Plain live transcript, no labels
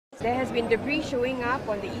There has been debris showing up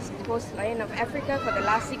on the east coastline of Africa for the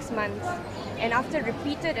last 6 months, and after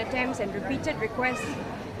repeated attempts and repeated requests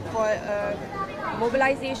for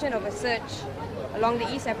mobilization of a search along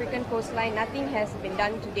the East African coastline, nothing has been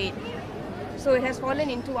done to date. So it has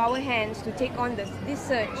fallen into our hands to take on this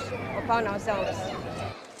search upon ourselves.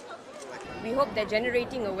 We hope that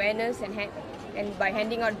generating awareness and by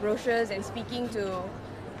handing out brochures and speaking to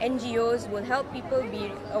NGOs will help people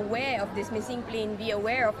be aware of this missing plane, be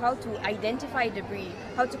aware of how to identify debris,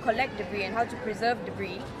 how to collect debris and how to preserve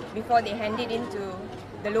debris before they hand it into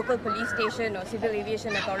the local police station or civil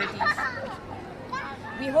aviation authorities.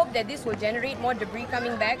 We hope that this will generate more debris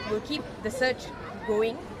coming back, will keep the search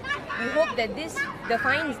going. We hope that these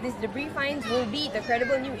debris finds will be the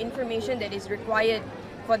credible new information that is required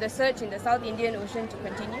for the search in the South Indian Ocean to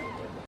continue.